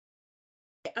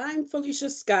I'm Felicia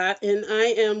Scott, and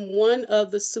I am one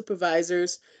of the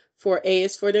supervisors for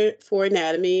AS for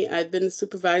Anatomy. I've been the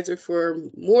supervisor for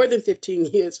more than 15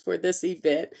 years for this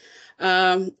event.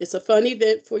 It's a fun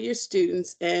event for your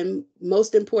students, and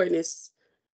most important is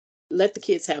let the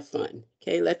kids have fun.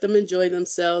 Okay, let them enjoy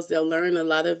themselves. They'll learn a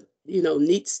lot of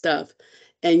neat stuff,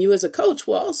 and you as a coach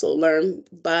will also learn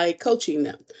by coaching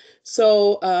them.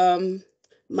 So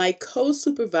my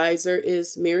co-supervisor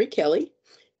is Mary Kelly,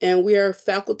 and we are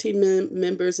faculty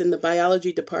members in the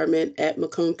biology department at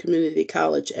Macomb Community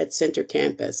College at Center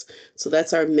Campus. So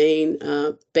that's our main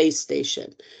base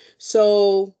station.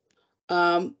 So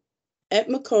um, at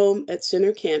Macomb at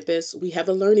Center Campus, we have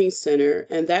a learning center,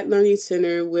 and that learning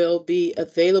center will be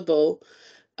available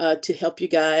to help you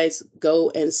guys go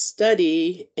and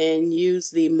study and use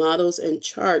the models and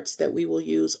charts that we will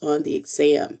use on the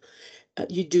exam.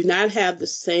 You do not have the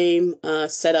same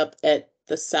setup at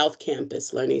the South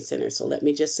Campus Learning Center, so let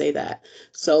me just say that.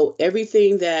 So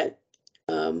everything that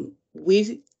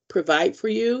we provide for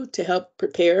you to help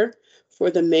prepare for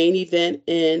the main event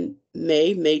in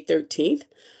May 13th,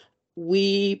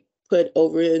 we put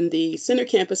over in the Center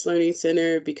Campus Learning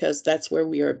Center because that's where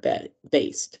we are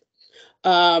based.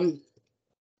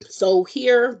 So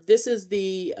here, this is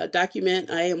the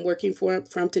document I am working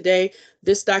from today.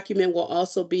 This document will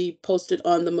also be posted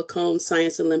on the Macomb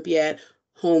Science Olympiad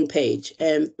homepage,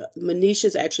 and Manish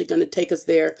is actually going to take us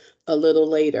there a little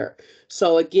later.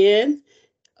 So again,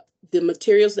 the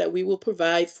materials that we will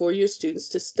provide for your students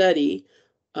to study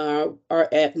are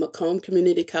at Macomb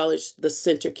Community College, the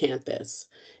Center Campus.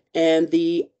 And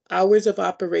the hours of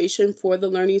operation for the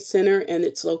Learning Center and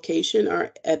its location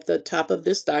are at the top of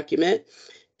this document.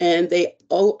 And they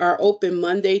are open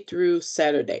Monday through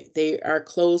Saturday. They are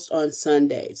closed on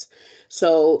Sundays.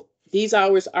 So these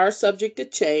hours are subject to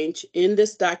change. In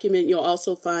this document, you'll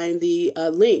also find the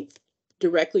link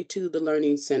directly to the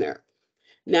Learning Center.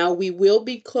 Now, we will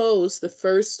be closed the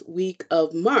first week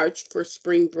of March for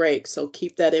spring break, so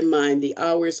keep that in mind. The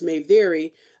hours may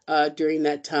vary during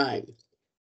that time.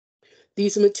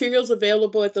 These materials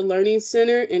available at the Learning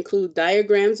Center include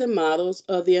diagrams and models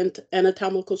of the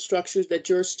anatomical structures that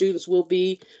your students will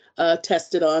be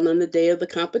tested on the day of the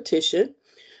competition.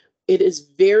 It is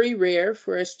very rare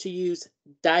for us to use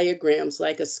diagrams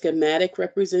like a schematic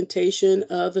representation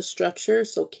of a structure,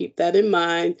 so keep that in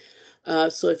mind.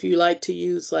 So if you like to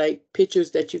use like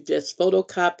pictures that you've just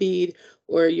photocopied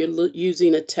or you're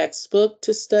using a textbook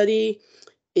to study,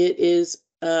 it is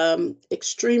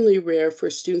extremely rare for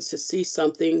students to see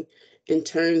something in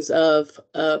terms of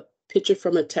a picture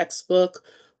from a textbook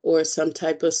or some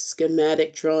type of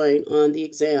schematic drawing on the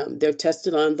exam. They're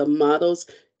tested on the models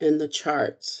and the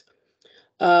charts.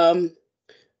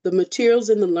 The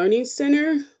materials in the Learning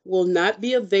Center will not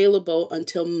be available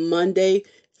until Monday,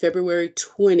 February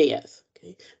 20th.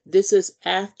 Okay? This is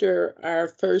after our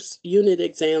first unit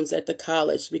exams at the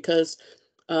college because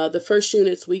the first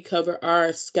units we cover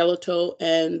are skeletal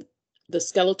and the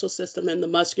skeletal system and the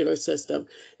muscular system.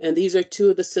 And these are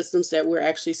two of the systems that we're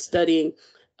actually studying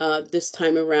this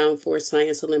time around for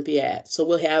Science Olympiad. So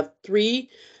we'll have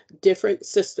three different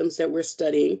systems that we're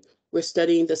studying. We're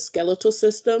studying the skeletal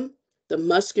system, the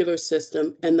muscular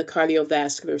system, and the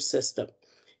cardiovascular system.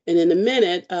 And in a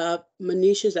minute,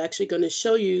 Manish is actually going to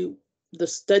show you the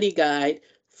study guide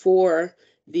for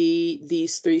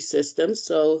these three systems.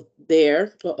 So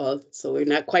there, so we're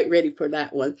not quite ready for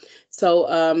that one.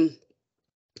 So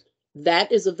that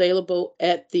is available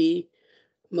at the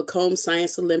Macomb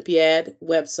Science Olympiad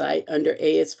website under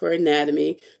A is for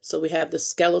Anatomy. So we have the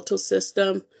skeletal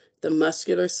system, the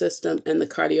muscular system, and the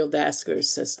cardiovascular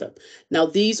system. Now,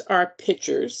 these are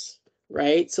pictures,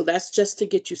 right? So that's just to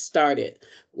get you started.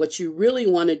 What you really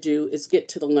want to do is get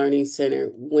to the Learning Center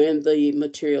when the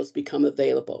materials become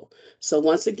available. So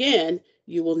once again,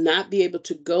 you will not be able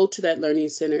to go to that Learning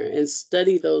Center and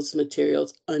study those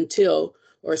materials until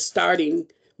or starting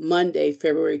Monday,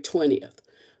 February 20th.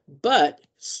 But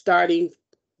starting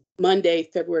Monday,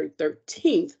 February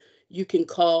 13th, you can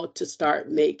call to start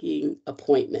making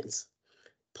appointments.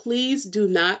 Please do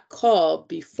not call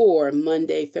before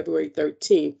Monday, February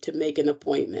 13th to make an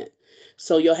appointment.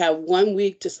 So you'll have 1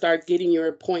 week to start getting your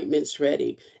appointments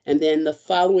ready. And then the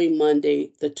following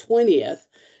Monday, the 20th,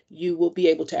 you will be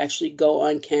able to actually go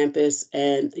on campus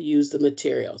and use the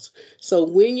materials. So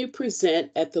when you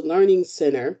present at the Learning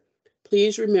Center,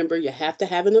 please remember you have to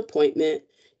have an appointment.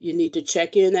 You need to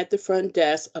check in at the front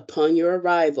desk upon your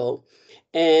arrival,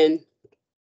 and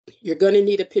you're going to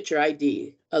need a picture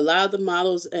ID. A lot of the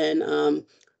models and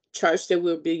charts that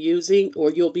we'll be using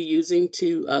or you'll be using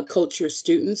to coach your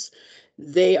students,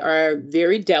 they are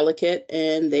very delicate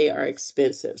and they are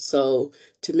expensive. So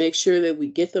to make sure that we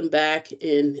get them back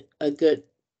in a good,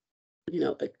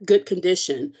 a good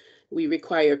condition, we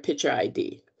require picture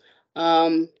ID.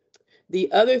 The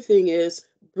other thing is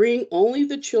bring only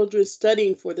the children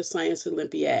studying for the Science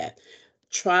Olympiad.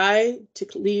 Try to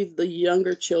leave the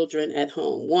younger children at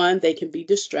home. One, they can be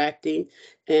distracting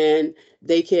and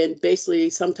they can basically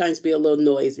sometimes be a little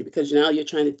noisy because now you're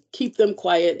trying to keep them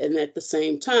quiet and at the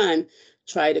same time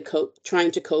trying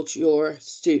to coach your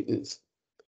students.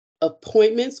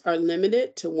 Appointments are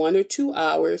limited to 1 or 2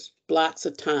 hours blocks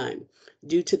of time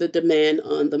due to the demand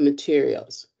on the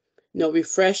materials. No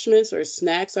refreshments or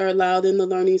snacks are allowed in the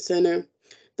Learning Center.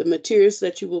 The materials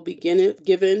that you will be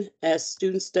given as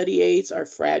student study aids are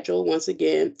fragile, once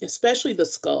again, especially the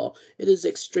skull. It is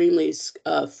extremely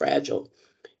fragile.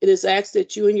 It is asked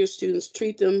that you and your students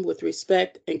treat them with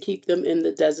respect and keep them in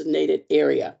the designated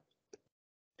area.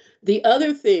 The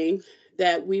other thing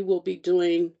that we will be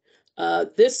doing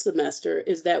this semester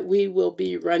is that we will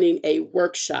be running a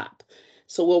workshop.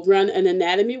 So we'll run an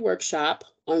anatomy workshop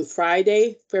on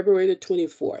Friday, February the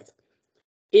 24th.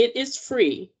 It is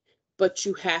free, but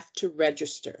you have to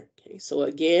register. Okay, so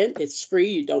again, it's free.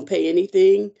 You don't pay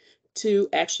anything to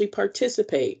actually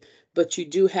participate, but you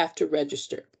do have to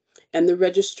register. And the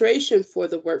registration for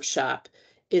the workshop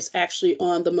is actually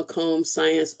on the Macomb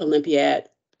Science Olympiad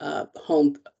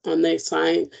home on the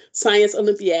Science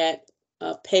Olympiad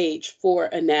page for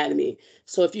anatomy.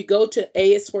 So if you go to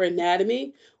A is for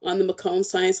Anatomy on the Macomb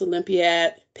Science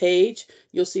Olympiad page,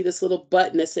 you'll see this little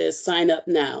button that says sign up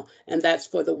now, and that's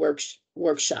for the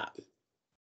workshop.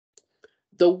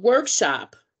 The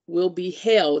workshop will be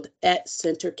held at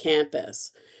Center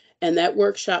Campus, and that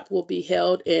workshop will be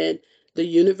held in the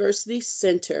University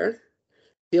Center,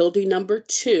 building number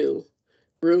 2,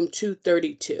 room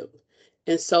 232.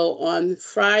 And so on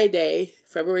Friday,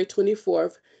 February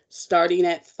 24th, starting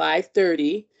at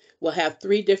 5:30, we'll have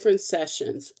 3 different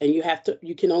sessions, and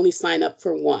you can only sign up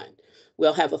for one.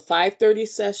 We'll have a 5:30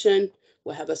 session,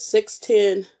 we'll have a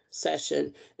 6:10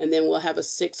 session, and then we'll have a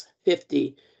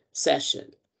 6:50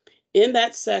 session. In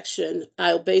that section,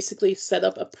 I'll basically set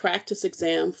up a practice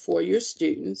exam for your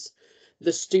students.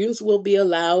 The students will be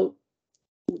allowed,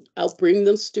 I'll bring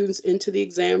them students into the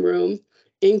exam room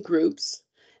in groups,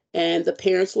 and the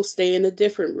parents will stay in a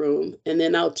different room, and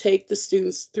then I'll take the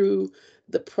students through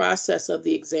the process of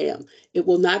the exam. It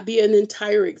will not be an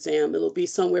entire exam. It'll be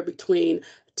somewhere between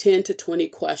 10 to 20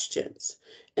 questions.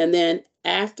 And then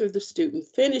after the student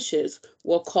finishes,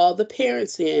 we'll call the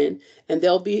parents in, and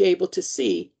they'll be able to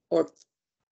see, or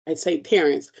I'd say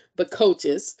parents, but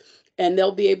coaches, and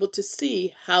they'll be able to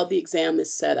see how the exam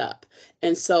is set up.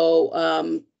 And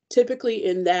so typically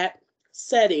in that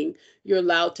setting, you're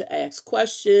allowed to ask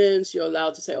questions. You're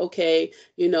allowed to say, okay,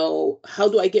 how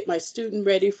do I get my student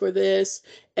ready for this?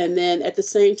 And then at the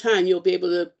same time, you'll be able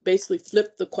to basically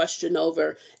flip the question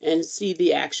over and see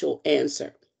the actual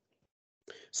answer.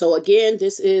 So again,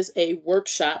 this is a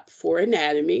workshop for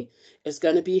anatomy. It's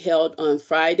going to be held on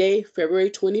Friday, February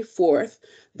 24th.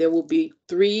 There will be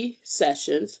 3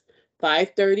 sessions,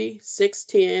 5:30,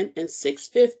 6:10, and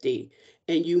 6:50.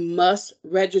 And you must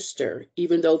register,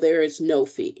 even though there is no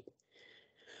fee.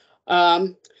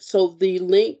 So the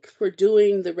link for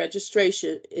doing the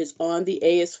registration is on the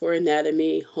A is for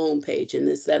Anatomy homepage, and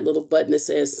it's that little button that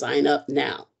says sign up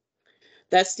now.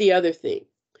 That's the other thing.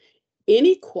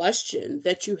 Any question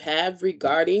that you have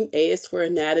regarding A is for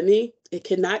Anatomy, it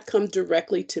cannot come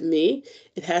directly to me.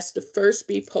 It has to first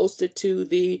be posted to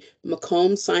the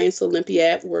Macomb Science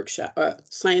Olympiad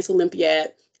Science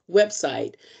Olympiad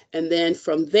website. And then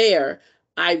from there,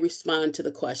 I respond to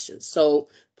the questions. So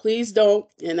please don't,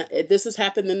 and this has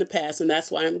happened in the past, and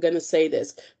that's why I'm going to say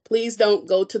this. Please don't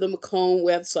go to the Macomb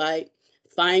website,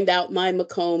 find out my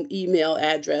Macomb email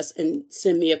address, and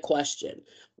send me a question.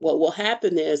 What will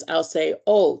happen is I'll say,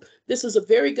 oh, this is a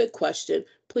very good question.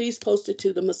 Please post it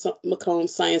to the Macomb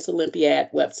Science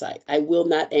Olympiad website. I will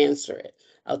not answer it.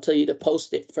 I'll tell you to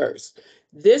post it first.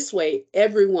 This way,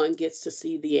 everyone gets to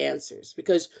see the answers,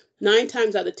 because 9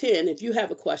 times out of 10, if you have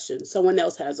a question, someone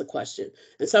else has a question.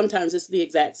 And sometimes it's the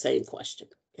exact same question.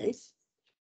 Okay.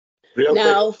 Real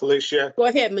Now, quick, Felicia. Go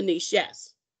ahead, Manish.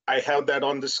 Yes. I have that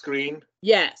on the screen.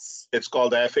 Yes. It's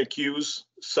called FAQs.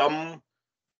 Some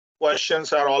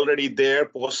questions are already there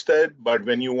posted, but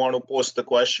when you want to post the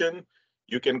question,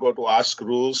 you can go to Ask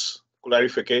Rules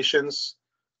Clarifications,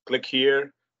 click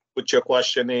here, put your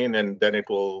question in, and then it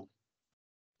will,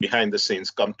 behind the scenes,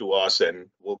 come to us and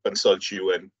we'll consult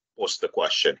you and post the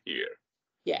question here.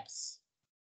 Yes.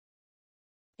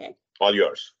 Okay. All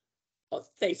yours. Oh,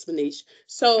 thanks, Manish.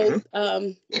 So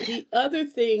the other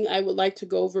thing I would like to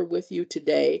go over with you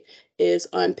today is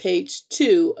on page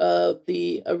 2 of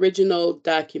the original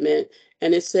document,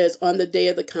 and it says on the day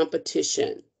of the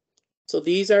competition. So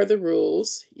these are the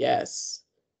rules. Yes.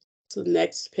 So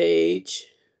next page.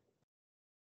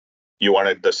 You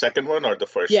wanted the second one or the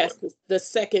first Yes, one? the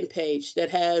second page that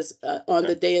has on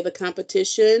the day of the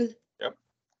competition. Yep.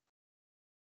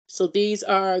 So these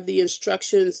are the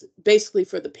instructions basically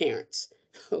for the parents,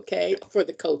 okay, for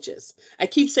the coaches. I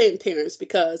keep saying parents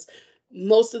because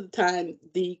most of the time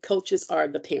the coaches are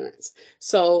the parents,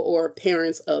 so, or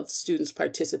parents of students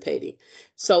participating.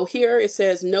 So here it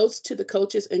says notes to the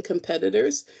coaches and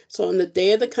competitors. So on the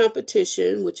day of the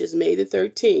competition, which is May the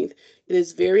 13th, it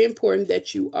is very important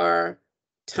that you are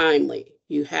timely.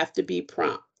 You have to be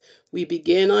prompt. We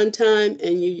begin on time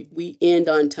and we end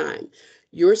on time.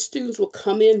 Your students will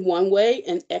come in one way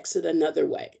and exit another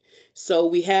way. So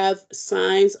we have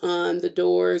signs on the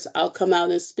doors. I'll come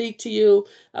out and speak to you.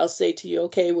 I'll say to you,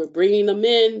 okay, we're bringing them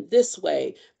in this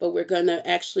way, but we're going to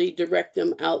actually direct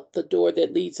them out the door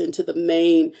that leads into the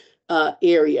main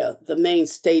area, the main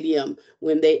stadium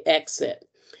when they exit.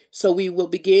 So we will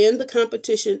begin the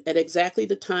competition at exactly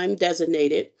the time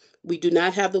designated. We do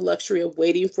not have the luxury of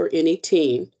waiting for any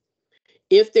team.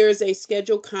 If there is a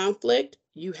schedule conflict,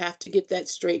 you have to get that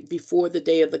straight before the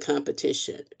day of the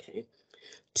competition. Okay.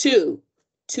 Two,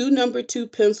 two number 2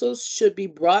 pencils should be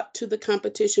brought to the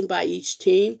competition by each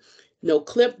team. No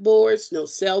clipboards, no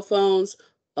cell phones,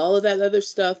 all of that other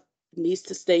stuff needs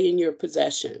to stay in your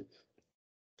possession.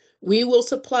 We will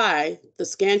supply the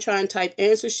Scantron type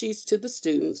answer sheets to the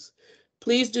students.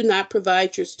 Please do not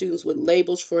provide your students with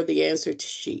labels for the answer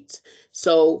sheets.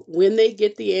 So when they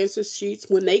get the answer sheets,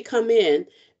 when they come in,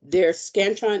 their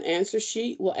Scantron answer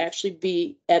sheet will actually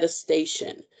be at a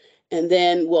station. And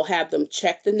then we'll have them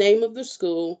check the name of the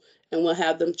school and we'll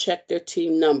have them check their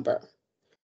team number.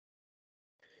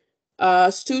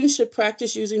 Students should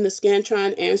practice using the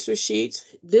Scantron answer sheets.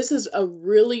 This is a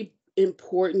really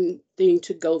important thing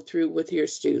to go through with your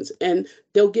students, and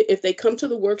they'll get, if they come to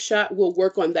the workshop, we'll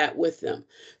work on that with them.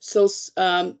 So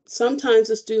sometimes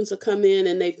the students will come in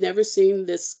and they've never seen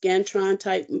this Scantron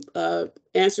type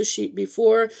answer sheet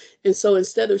before, and so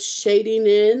instead of shading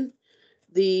in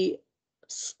the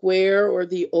square or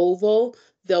the oval,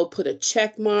 they'll put a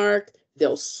check mark,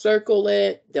 they'll circle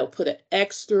it, they'll put an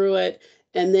X through it,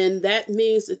 and then that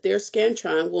means that their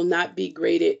Scantron will not be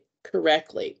graded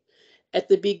correctly. At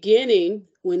the beginning,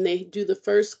 when they do the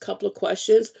first couple of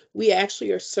questions, we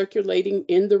actually are circulating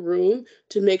in the room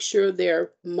to make sure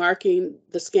they're marking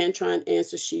the Scantron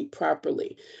answer sheet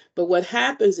properly. But what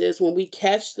happens is when we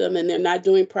catch them and they're not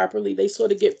doing properly, they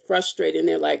sort of get frustrated and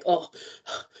they're like, oh,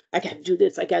 I got to do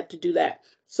this, I got to do that.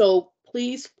 So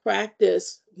please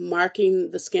practice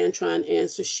marking the Scantron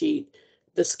answer sheet,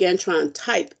 the Scantron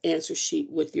type answer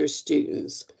sheet with your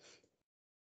students.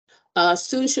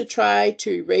 Students should try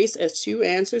to erase as few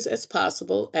answers as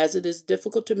possible, as it is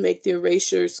difficult to make the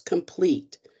erasures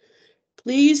complete.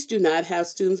 Please do not have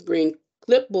students bring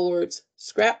clipboards,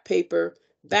 scrap paper,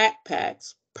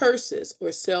 backpacks, purses,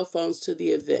 or cell phones to the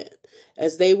event,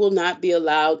 as they will not be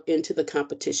allowed into the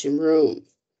competition room.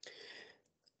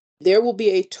 There will be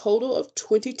a total of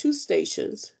 22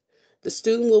 stations. The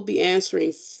student will be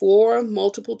answering 4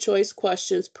 multiple choice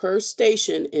questions per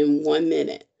station in 1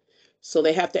 minute. So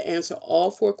they have to answer all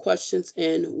 4 questions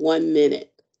in 1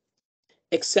 minute,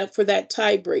 except for that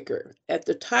tiebreaker. At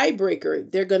the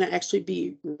tiebreaker, they're going to actually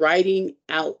be writing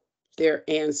out their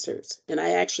answers. And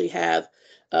I actually have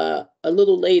a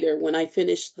little later, when I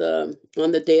finish on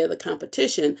the day of the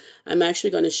competition, I'm actually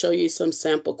going to show you some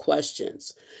sample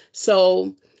questions.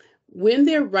 So when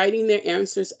they're writing their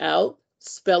answers out,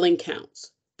 spelling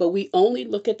counts, but we only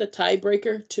look at the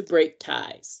tiebreaker to break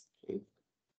ties. Okay?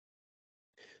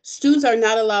 Students are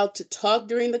not allowed to talk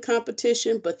during the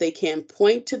competition, but they can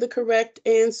point to the correct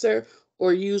answer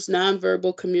or use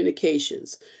nonverbal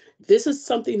communications. This is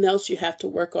something else you have to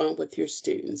work on with your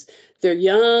students. They're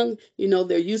young,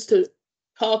 they're used to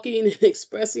talking and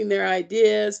expressing their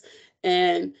ideas,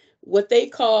 and what they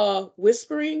call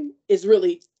whispering is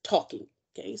really talking.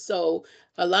 Okay, so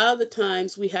a lot of the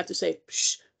times we have to say,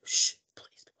 shh, shh,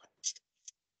 please,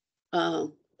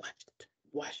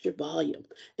 watch your volume.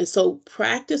 And so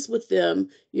practice with them,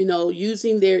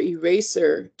 using their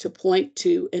eraser to point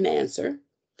to an answer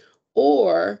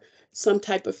or some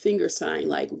type of finger sign,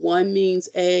 like 1 means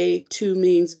A, 2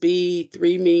 means B,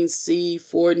 3 means C,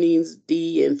 4 means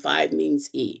D, and 5 means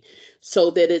E,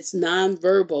 so that it's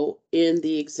nonverbal in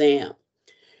the exam.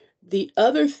 The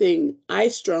other thing I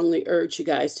strongly urge you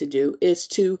guys to do is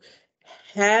to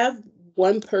have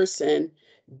one person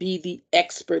be the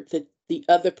expert that the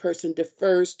other person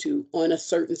defers to on a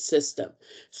certain system.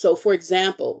 So, for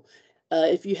example,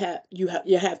 if you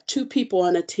have two people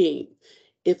on a team.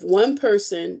 If one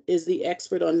person is the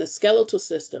expert on the skeletal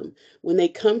system, when they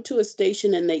come to a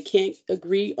station and they can't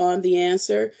agree on the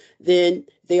answer, then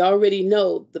they already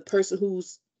know the person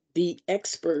who's the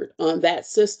expert on that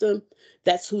system,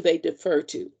 that's who they defer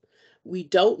to. We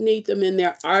don't need them in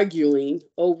there arguing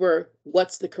over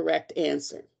what's the correct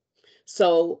answer.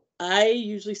 So I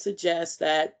usually suggest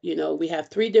that, we have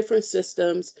three different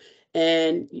systems,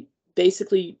 and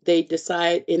basically they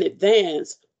decide in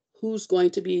advance who's going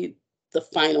to be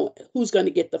who's going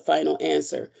to get the final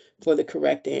answer for the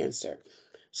correct answer.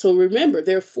 So remember,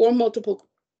 there are four multiple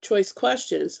choice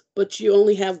questions, but you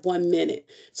only have 1 minute.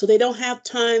 So they don't have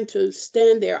time to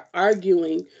stand there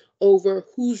arguing over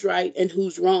who's right and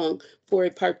who's wrong for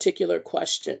a particular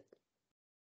question.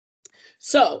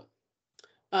 So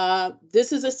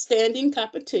this is a standing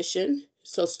competition,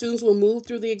 so students will move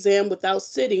through the exam without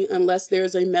sitting unless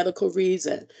there's a medical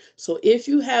reason. So if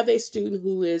you have a student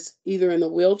who is either in a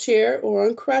wheelchair or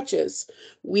on crutches,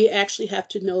 we actually have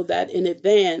to know that in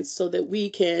advance so that we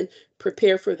can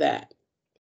prepare for that.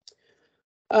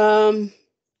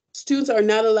 Students are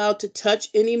not allowed to touch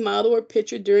any model or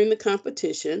picture during the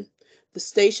competition. The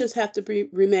stations have to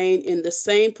remain in the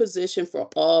same position for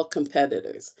all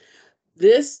competitors.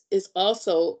 This is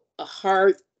also a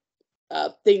hard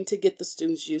thing to get the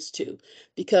students used to,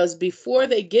 because before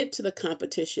they get to the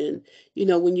competition,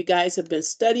 when you guys have been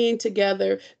studying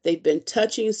together, they've been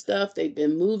touching stuff, they've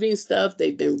been moving stuff,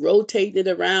 they've been rotating it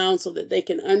around so that they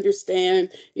can understand,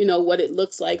 what it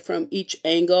looks like from each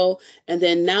angle. And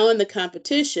then now in the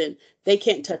competition, they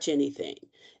can't touch anything.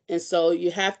 And so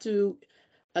you have to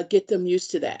get them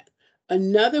used to that.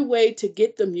 Another way to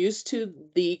get them used to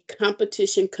the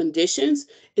competition conditions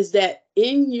is that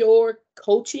in your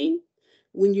coaching,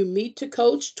 when you meet to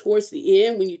coach towards the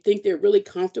end, when you think they're really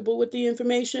comfortable with the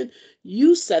information,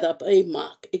 you set up a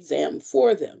mock exam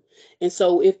for them. And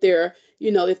so if they're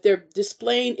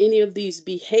displaying any of these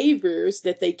behaviors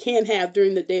that they can't have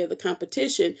during the day of the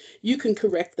competition, you can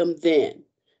correct them then,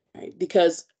 right?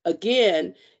 Because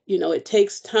again, it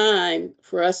takes time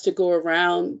for us to go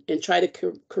around and try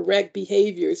to correct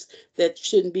behaviors that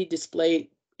shouldn't be displayed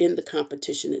in the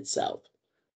competition itself.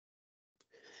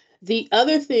 The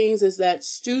other things is that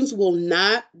students will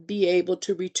not be able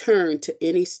to return to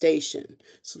any station.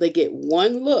 So they get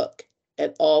one look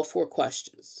at all four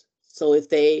questions. So if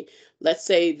let's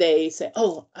say they say,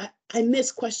 oh, I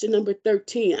missed question number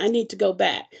 13. I need to go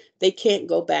back. They can't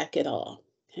go back at all.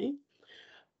 Okay.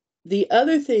 The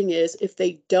other thing is, if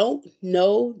they don't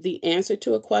know the answer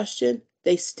to a question,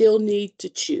 they still need to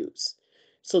choose.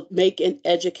 So make an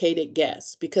educated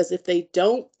guess, because if they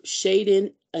don't shade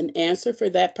in an answer for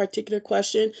that particular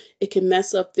question, it can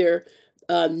mess up their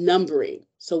numbering.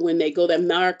 So when they go to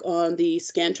mark on the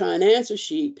Scantron answer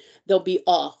sheet, they'll be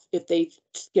off if they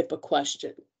skip a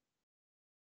question.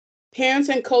 Parents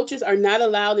and coaches are not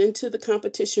allowed into the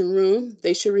competition room.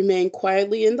 They should remain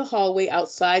quietly in the hallway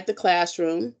outside the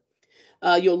classroom.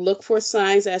 You'll look for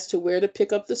signs as to where to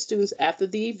pick up the students after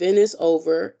the event is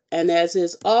over, and as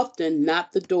is often,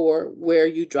 not the door where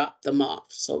you drop them off.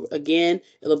 So again,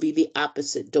 it'll be the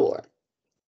opposite door.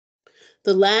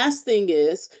 The last thing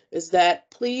is that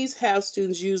please have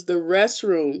students use the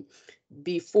restroom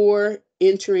before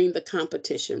entering the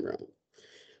competition room.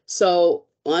 So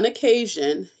on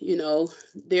occasion,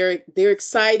 they're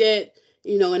excited,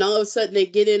 and all of a sudden they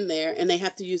get in there and they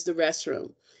have to use the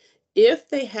restroom. If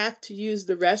they have to use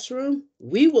the restroom,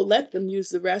 we will let them use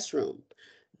the restroom.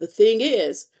 The thing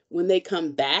is, when they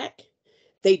come back,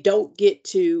 they don't get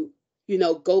to,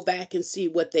 go back and see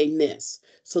what they miss.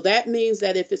 So that means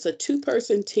that if it's a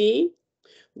two-person team,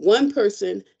 one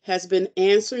person has been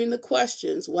answering the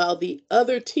questions while the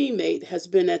other teammate has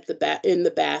been in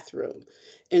the bathroom.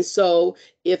 And so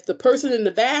if the person in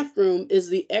the bathroom is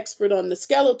the expert on the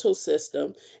skeletal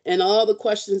system and all the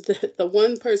questions that the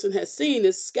one person has seen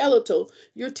is skeletal,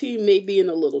 your team may be in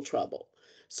a little trouble.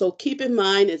 So keep in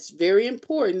mind, it's very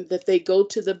important that they go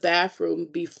to the bathroom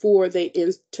before they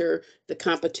enter the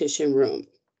competition room.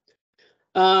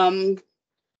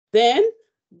 Then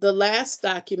the last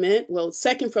document,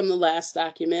 second from the last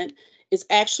document, is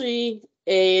actually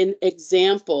an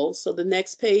example. So the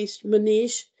next page,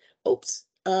 Manish, oops,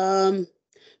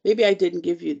 maybe I didn't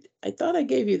give you, I thought I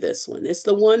gave you this one. It's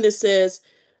the one that says,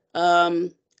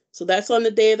 so that's on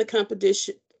the day of the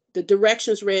competition, the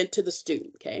directions read to the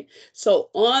student, okay? So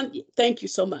thank you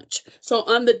so much. So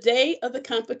on the day of the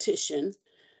competition,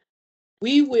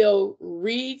 we will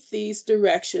read these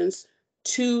directions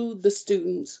to the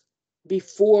students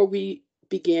before we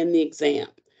begin the exam.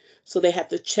 So they have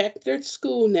to check their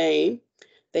school name,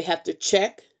 they have to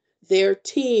check their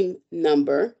team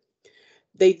number.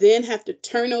 They then have to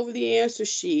turn over the answer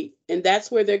sheet, and that's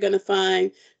where they're going to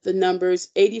find the numbers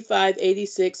 85,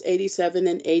 86, 87,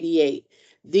 and 88.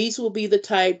 These will be the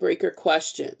tiebreaker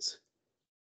questions.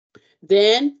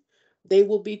 Then they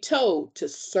will be told to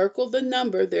circle the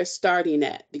number they're starting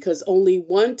at, because only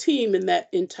one team in that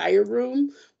entire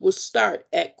room will start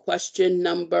at question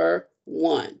number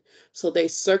 1. So they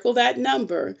circle that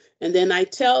number, and then I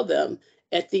tell them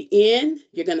at the end,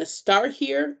 you're going to start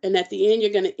here, and at the end,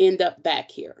 you're going to end up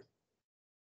back here.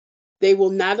 They will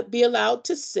not be allowed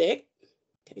to sit.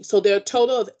 Okay, so there are a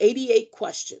total of 88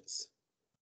 questions.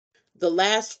 The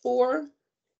last 4,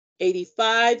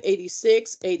 85,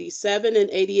 86, 87, and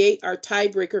 88 are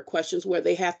tiebreaker questions where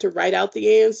they have to write out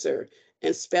the answer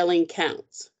and spelling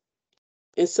counts.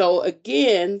 And so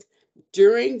again,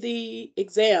 during the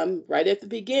exam, right at the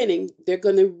beginning,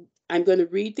 I'm going to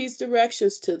read these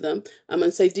directions to them. I'm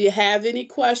going to say, do you have any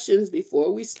questions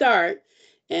before we start?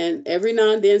 And every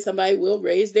now and then somebody will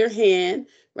raise their hand,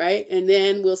 right? And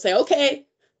then we'll say, okay,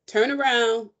 turn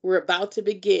around, we're about to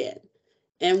begin.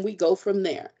 And we go from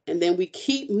there. And then we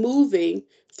keep moving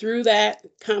through that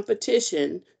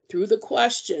competition, through the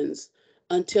questions,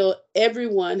 until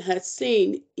everyone has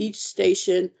seen each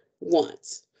station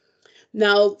once.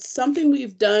 Now, something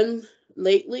we've done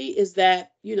lately is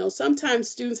that, sometimes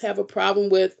students have a problem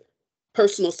with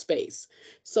personal space.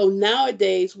 So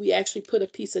nowadays, we actually put a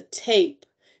piece of tape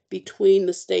between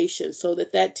the stations so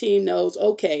that that team knows,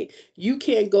 okay, you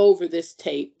can't go over this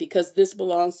tape because this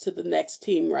belongs to the next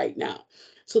team right now.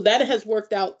 So that has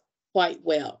worked out quite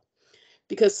well,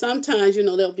 because sometimes,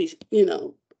 there'll be,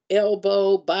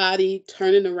 elbow, body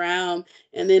turning around,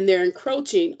 and then they're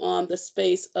encroaching on the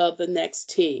space of the next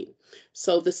team.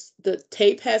 So the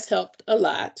tape has helped a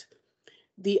lot.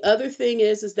 The other thing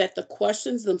is that the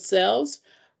questions themselves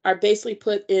are basically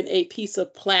put in a piece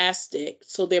of plastic.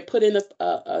 So they're put in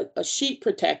a sheet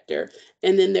protector,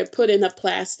 and then they're put in a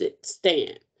plastic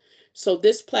stand. So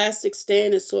this plastic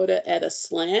stand is sort of at a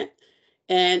slant,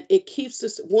 and it keeps the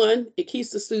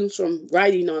students from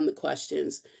writing on the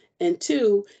questions. And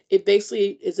 2, it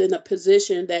basically is in a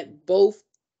position that both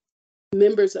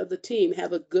members of the team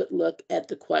have a good look at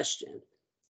the question.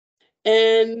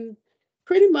 And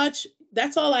pretty much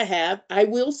that's all I have. I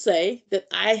will say that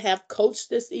I have coached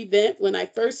this event when I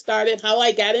first started. How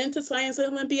I got into Science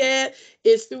Olympiad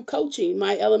is through coaching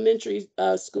my elementary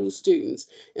school students.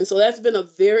 And so that's been a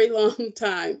very long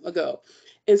time ago.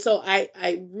 And so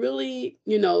I really,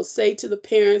 say to the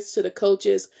parents, to the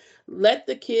coaches, let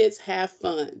the kids have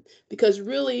fun, because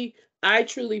really, I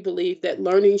truly believe that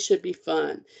learning should be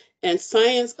fun. And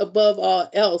science, above all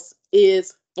else,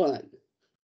 is fun.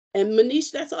 And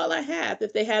Manish, that's all I have.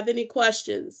 If they have any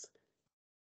questions.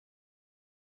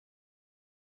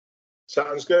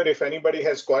 Sounds good. If anybody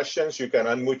has questions, you can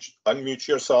unmute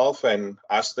yourself and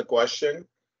ask the question.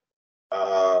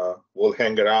 We'll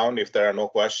hang around. If there are no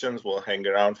questions, we'll hang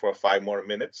around for 5 more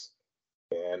minutes,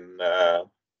 and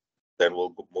then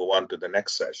we'll move on to the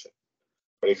next session.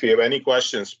 But if you have any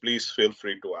questions, please feel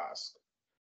free to ask.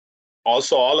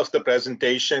 Also, all of the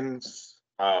presentations,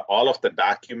 all of the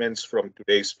documents from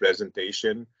today's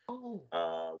presentation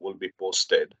will be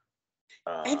posted.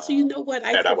 Actually, you know what?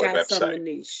 I at our forgot some, website.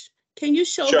 Manish. Can you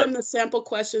show Sure. them the sample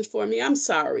questions for me? I'm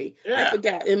sorry. I Yeah.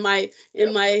 forgot in my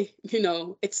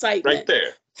excitement. Right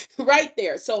there. Right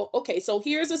there. So, okay, so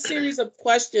here's a series of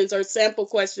questions or sample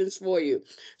questions for you.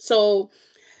 So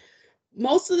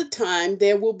most of the time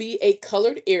there will be a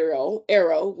colored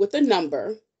arrow with a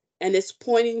number, and it's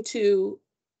pointing to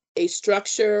a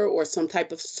structure or some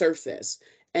type of surface.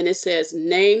 And it says,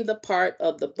 name the part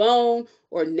of the bone,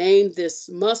 or name this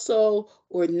muscle,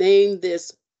 or name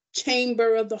this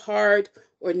chamber of the heart,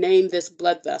 or name this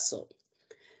blood vessel.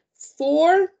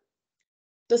 For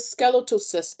the skeletal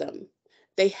system,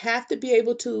 they have to be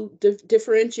able to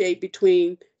differentiate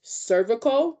between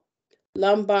cervical,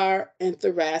 lumbar, and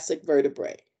thoracic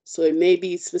vertebrae. So it may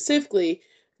be specifically,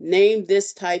 name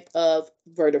this type of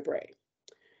vertebrae.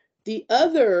 The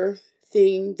other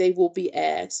thing they will be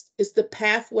asked is the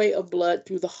pathway of blood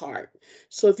through the heart.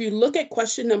 So if you look at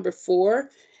question number 4,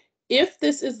 if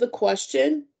this is the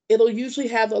question, it'll usually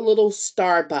have a little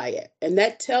star by it. And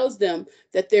that tells them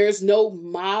that there's no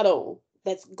model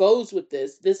that goes with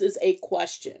this. This is a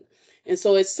question. And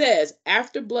so it says,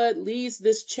 after blood leaves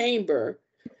this chamber,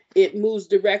 it moves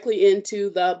directly into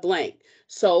the blank.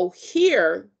 So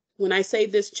here, when I say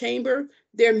this chamber,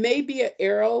 there may be an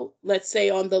arrow, let's say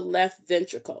on the left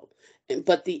ventricle,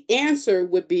 but the answer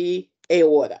would be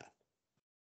aorta.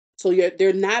 So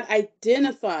they're not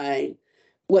identifying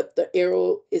what the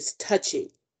arrow is touching.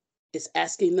 It's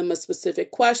asking them a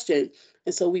specific question.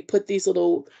 And so we put these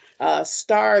little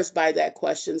stars by that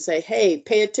question, say, hey,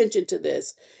 pay attention to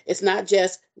this. It's not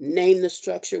just name the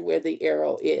structure where the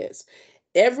arrow is.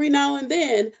 Every now and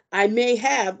then, I may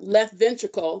have left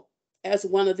ventricle as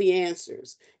one of the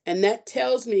answers. And that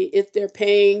tells me if they're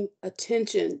paying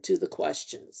attention to the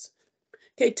questions.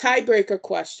 Okay, tiebreaker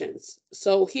questions.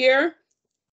 So here,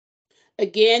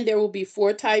 again, there will be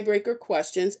 4 tiebreaker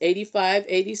questions, 85,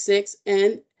 86,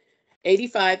 and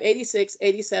 85, 86,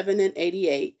 87, and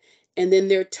 88. And then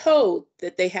they're told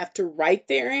that they have to write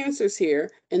their answers here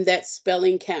and that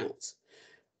spelling counts.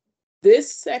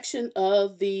 This section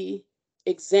of the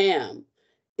exam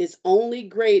is only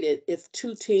graded if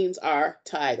 2 teams are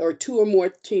tied or 2 or more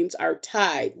teams are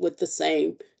tied with the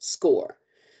same score.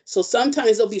 So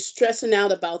sometimes they'll be stressing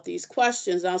out about these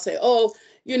questions. And I'll say, oh,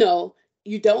 you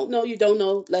don't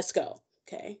know, let's go.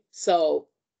 Okay. So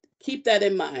keep that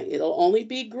in mind. It'll only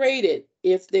be graded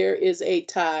if there is a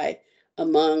tie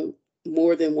among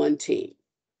more than one team.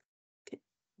 Okay.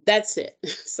 That's it.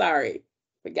 Sorry,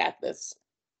 forgot this.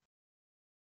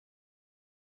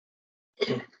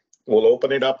 We'll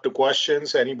open it up to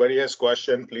questions. Anybody has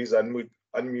question, please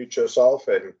unmute yourself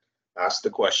and ask the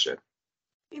question.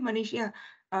 Hey, Manish, yeah,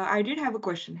 I did have a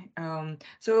question. I'm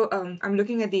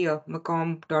looking at the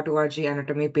Macomb.org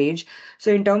anatomy page.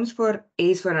 So in terms for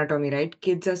A's for anatomy, right?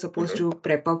 Kids are supposed to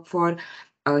prep up for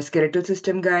skeletal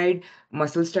system guide,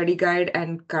 muscle study guide,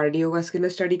 and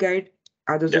cardiovascular study guide.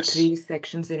 Are those the 3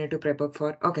 sections they need to prep up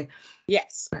for? Okay.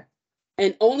 Yes.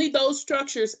 And only those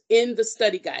structures in the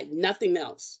study guide, nothing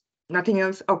else. Nothing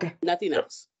else? Okay. Nothing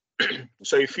else.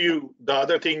 So the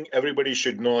other thing everybody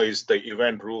should know is the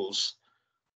event rules,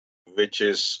 which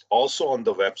is also on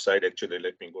the website. Actually,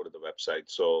 let me go to the website.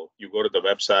 So you go to the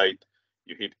website,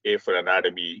 you hit A for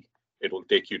anatomy, it will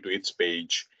take you to its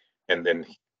page. And then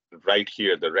right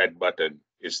here, the red button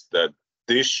is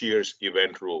this year's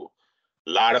event rule.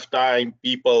 A lot of time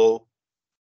people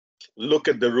look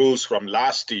at the rules from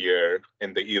last year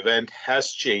and the event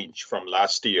has changed from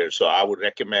last year. So I would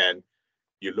recommend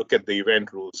you look at the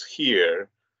event rules here,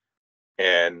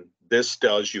 and this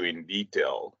tells you in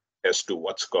detail as to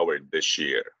what's covered this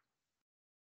year.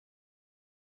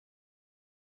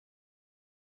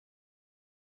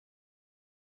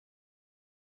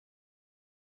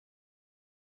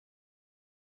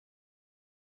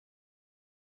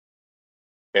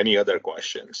 Any other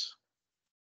questions?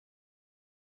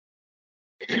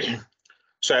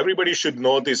 So everybody should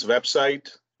know this website,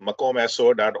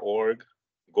 macombso.org.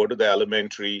 Go to the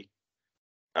elementary.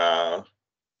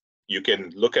 You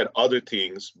can look at other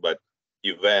things, but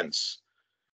events.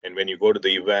 And when you go to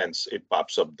the events, it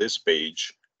pops up this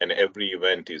page, and every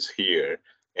event is here,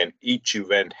 and each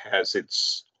event has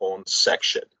its own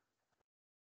section.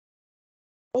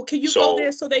 Oh, can you go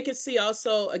there so they can see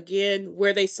also again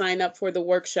where they sign up for the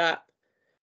workshop?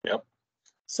 Yep.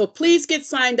 So please get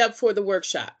signed up for the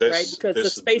workshop, right? Because the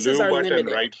spaces are limited.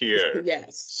 Right here.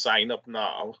 Yes. Sign up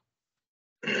now.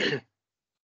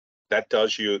 That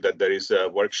tells you that there is a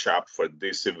workshop for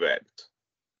this event.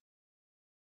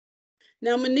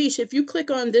 Now, Manish, if you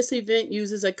click on this event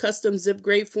uses a custom zip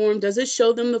grade form, does it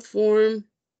show them the form?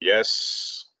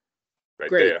 Yes. Right.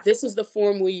 Great. There. This is the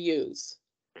form we use.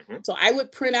 So I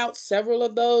would print out several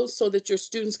of those so that your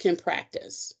students can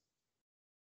practice.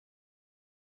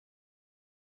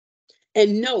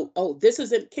 And note, this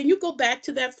is it. Can you go back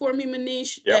to that for me,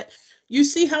 Manish? Yep. That you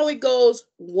see how it goes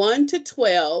 1 to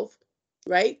 12,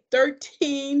 right?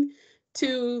 13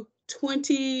 to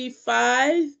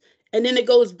 25, and then it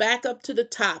goes back up to the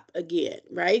top again,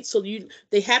 right? So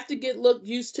they have to get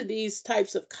used to these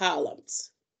types of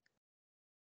columns.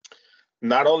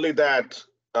 Not only that,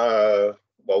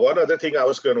 but one other thing I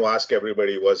was going to ask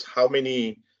everybody was how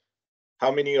many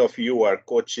of you are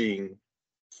coaching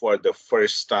for the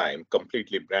first time,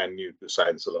 completely brand new to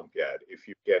Science Olympiad? If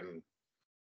you can,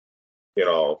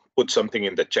 put something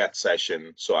in the chat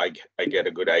session so I get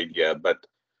a good idea. But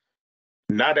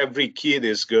not every kid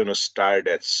is going to start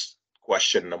at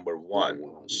question number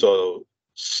 1. So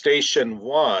station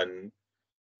 1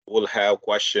 will have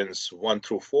questions 1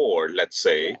 through 4, let's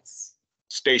say. Yes.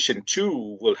 Station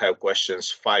 2 will have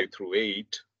questions 5 through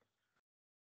 8.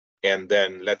 And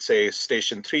then let's say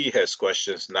station 3 has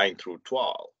questions 9 through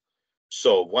 12.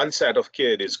 So one set of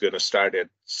kid is going to start at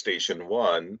station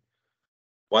 1.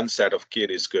 One set of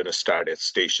kid is going to start at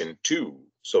station 2.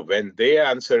 So when they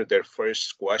answer their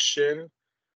first question,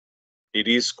 it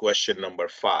is question number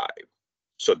 5.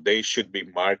 So they should be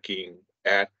marking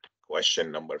at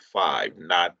question number 5,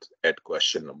 not at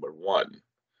question number 1.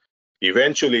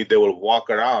 Eventually, they will walk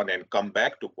around and come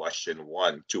back to question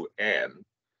 1 to n,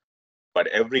 but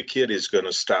every kid is going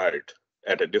to start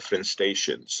at a different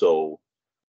station. So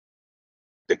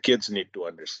the kids need to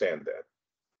understand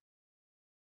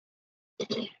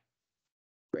that.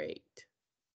 Great.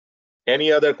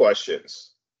 Any other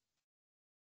questions?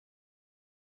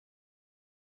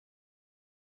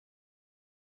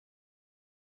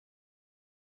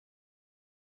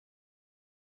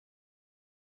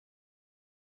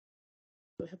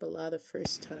 We have a lot of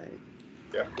first time.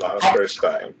 Yeah, a lot of first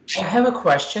time. I have a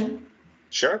question.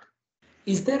 Sure.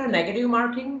 Is there a negative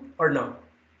marking or no?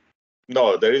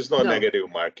 No, there is no No.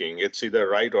 negative marking. It's either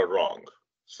right or wrong.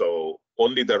 So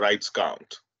only the rights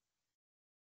count.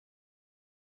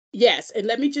 Yes, and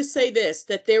let me just say this,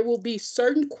 that there will be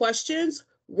certain questions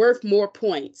worth more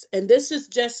points. And this is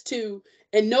just to,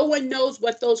 and no one knows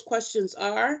what those questions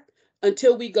are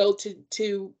until we go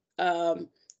to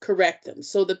correct them.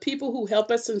 So the people who help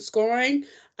us in scoring,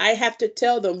 I have to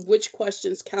tell them which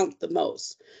questions count the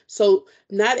most. So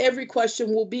not every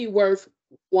question will be worth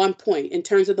 1 point in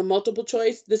terms of the multiple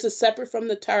choice. This is separate from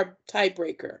the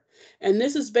tiebreaker. And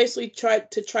this is basically try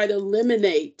to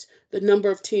eliminate the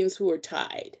number of teams who are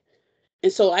tied.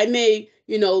 And so I may,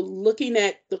 looking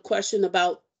at the question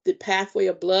about the pathway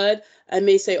of blood, I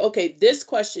may say, okay, this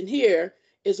question here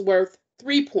is worth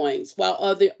 3 points, while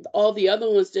all the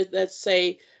other ones that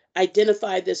say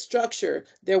identify this structure,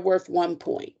 they're worth 1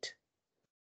 point.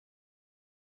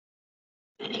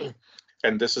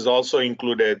 And this is also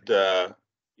included,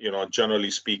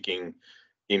 generally speaking,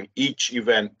 in each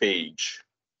event page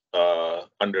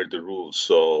under the rules.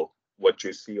 So what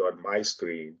you see on my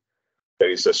screen,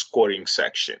 there is a scoring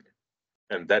section,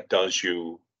 and that tells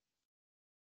you,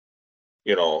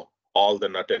 all the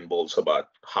nut and bolts about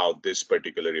how this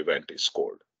particular event is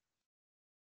scored.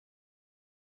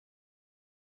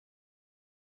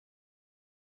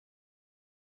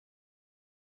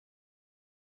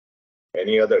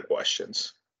 Any other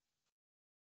questions?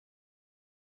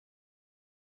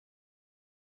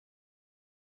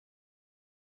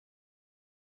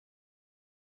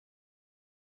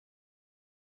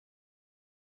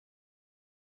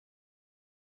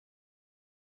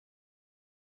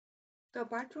 So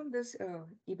apart from this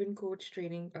event coach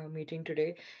training meeting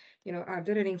today, are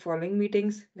there any following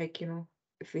meetings? Like,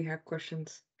 if we have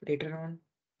questions later on.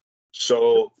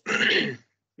 So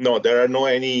no, there are no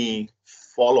any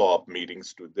follow-up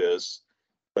meetings to this,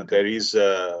 but Okay.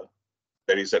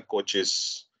 there is a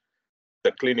coaches,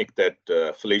 the clinic that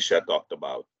Felicia talked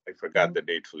about. I forgot the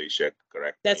date, Felicia,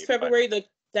 correct me.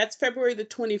 That's February the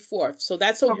 24th. So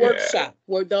that's a Okay. workshop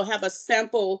where they'll have a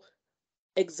sample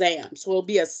exam. So it'll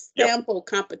be a sample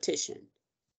competition.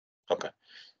 Okay.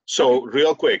 So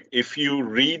real quick, if you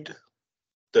read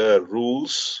the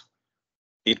rules,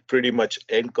 it pretty much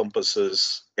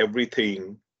encompasses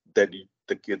everything that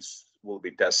the kids will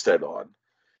be tested on.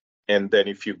 And then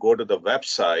if you go to the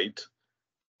website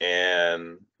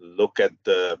and look at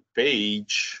the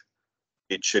page,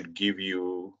 it should give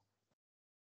you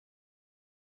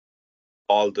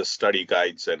all the study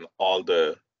guides and all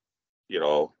the,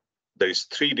 there's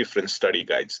 3 different study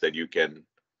guides that you can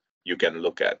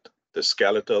look at: the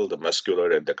skeletal, the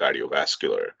muscular, and the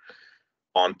cardiovascular.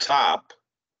 On top,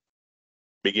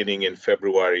 beginning in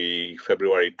February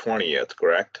 20th,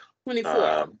 correct?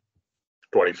 24th.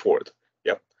 24th.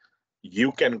 Yep.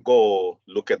 You can go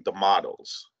look at the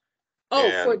models. Oh,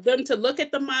 for them to look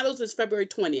at the models is February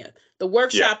 20th. The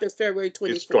workshop is February 24th.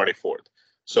 It's 24th.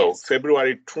 So yes.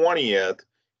 February 20th,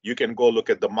 you can go look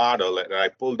at the model. And I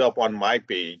pulled up on my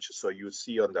page. So you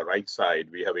see on the right side,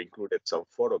 we have included some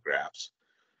photographs.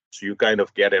 So you kind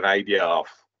of get an idea of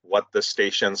what the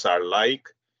stations are like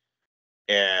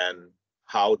and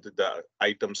how the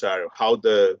items are, how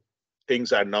the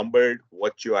things are numbered,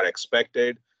 what you are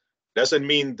expected. Doesn't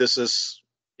mean this is,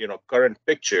 current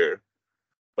picture,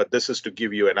 but this is to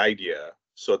give you an idea.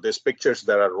 So these pictures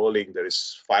that are rolling, there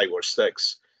is 5 or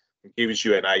 6, it gives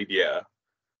you an idea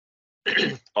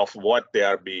of what they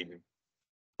are being,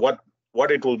 what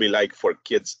it will be like for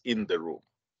kids in the room.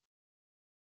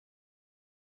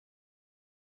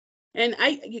 And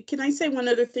can I say one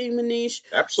other thing, Manish?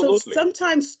 Absolutely. So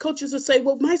sometimes coaches will say,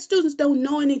 well, my students don't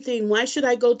know anything. Why should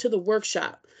I go to the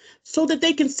workshop? So that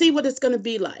they can see what it's going to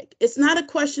be like. It's not a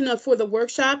question of for the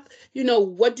workshop,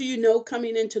 what do you know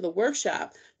coming into the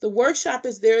workshop? The workshop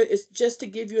is just to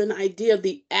give you an idea of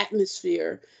the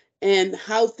atmosphere and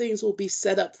how things will be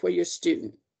set up for your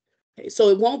student. Okay, so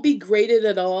it won't be graded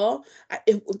at all.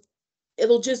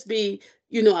 It'll just be,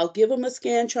 I'll give them a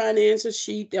Scantron answer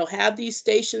sheet. They'll have these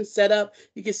stations set up.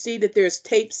 You can see that there's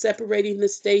tape separating the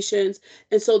stations.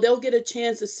 And so they'll get a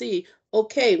chance to see,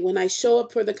 okay, when I show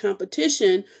up for the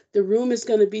competition, the room is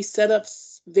going to be set up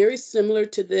very similar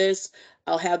to this.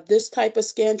 I'll have this type of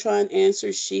Scantron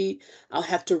answer sheet. I'll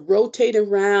have to rotate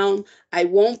around. I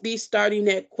won't be starting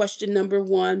at question number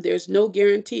 1. There's no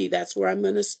guarantee that's where I'm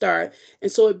going to start.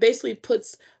 And so it basically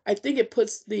I think it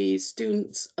puts the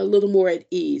students a little more at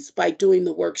ease by doing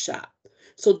the workshop.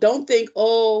 So don't think,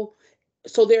 so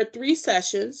there are 3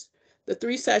 sessions. The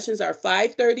 3 sessions are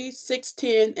 5:30,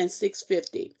 6:10, and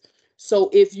 6:50. So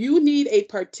if you need a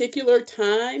particular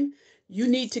time, you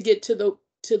need to get to the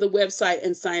website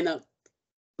and sign up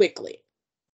quickly,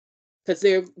 because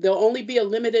there'll only be a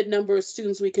limited number of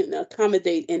students we can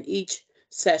accommodate in each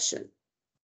session.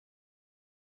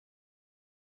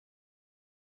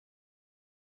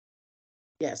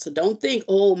 Yeah, so don't think,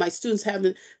 my students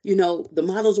haven't, the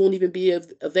models won't even be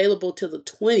available till the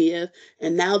 20th,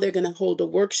 and now they're going to hold a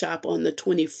workshop on the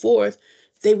 24th.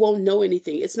 They won't know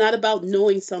anything. It's not about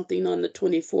knowing something on the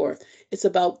 24th. It's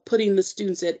about putting the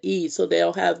students at ease so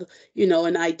they'll have,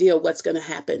 an idea what's going to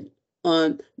happen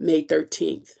on May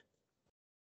 13th.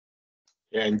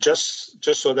 And just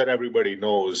so that everybody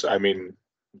knows, I mean,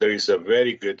 there is a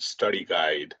very good study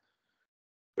guide,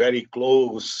 very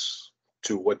close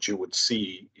to what you would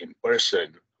see in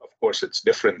person. Of course, it's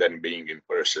different than being in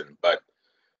person, but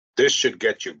this should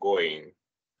get you going,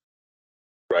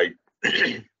 right?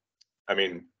 I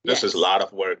mean, this is a lot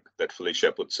of work that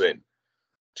Felicia puts in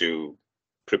to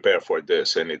prepare for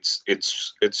this, and it's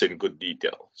in good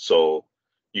detail. So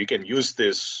you can use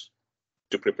this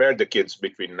to prepare the kids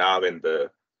between now and the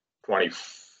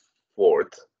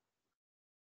 24th,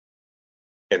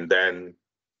 and then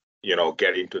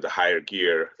get into the higher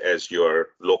gear as your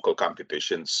local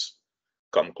competitions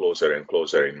come closer and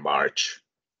closer in March.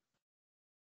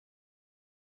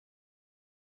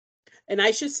 And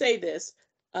I should say this,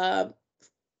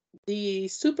 the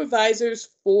supervisors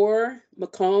for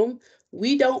Macomb,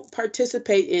 we don't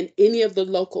participate in any of the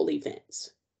local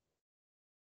events.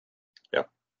 Yep.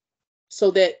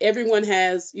 So that everyone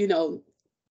has,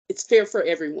 it's fair for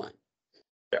everyone.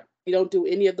 Yeah. We don't do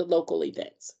any of the local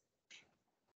events.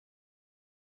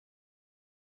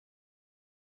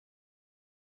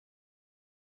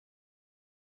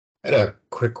 I had a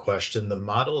quick question. The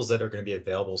models that are going to be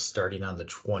available starting on the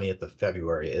 20th of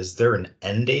February, is there an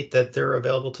end date that they're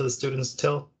available to the students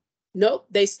till? Nope,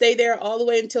 they stay there all the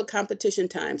way until competition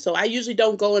time. So I usually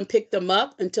don't go and pick them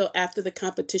up until after the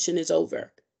competition is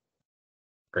over.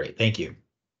 Great, thank you.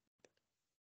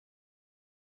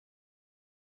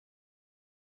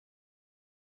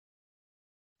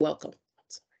 Welcome.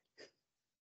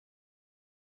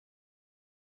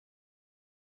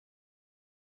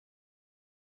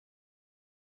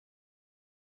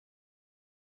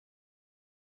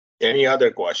 Any other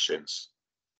questions?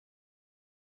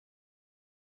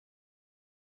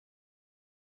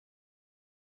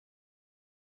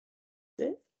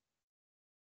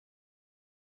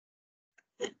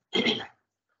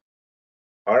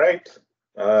 All right.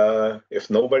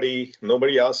 If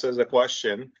nobody else has a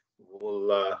question,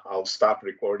 I'll stop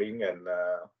recording, and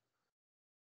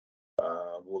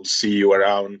we'll see you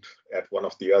around at one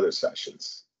of the other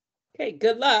sessions. Okay,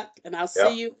 good luck, and I'll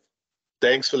see you.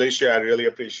 Thanks, Felicia. I really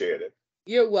appreciate it.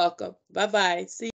 You're welcome. Bye-bye. See you.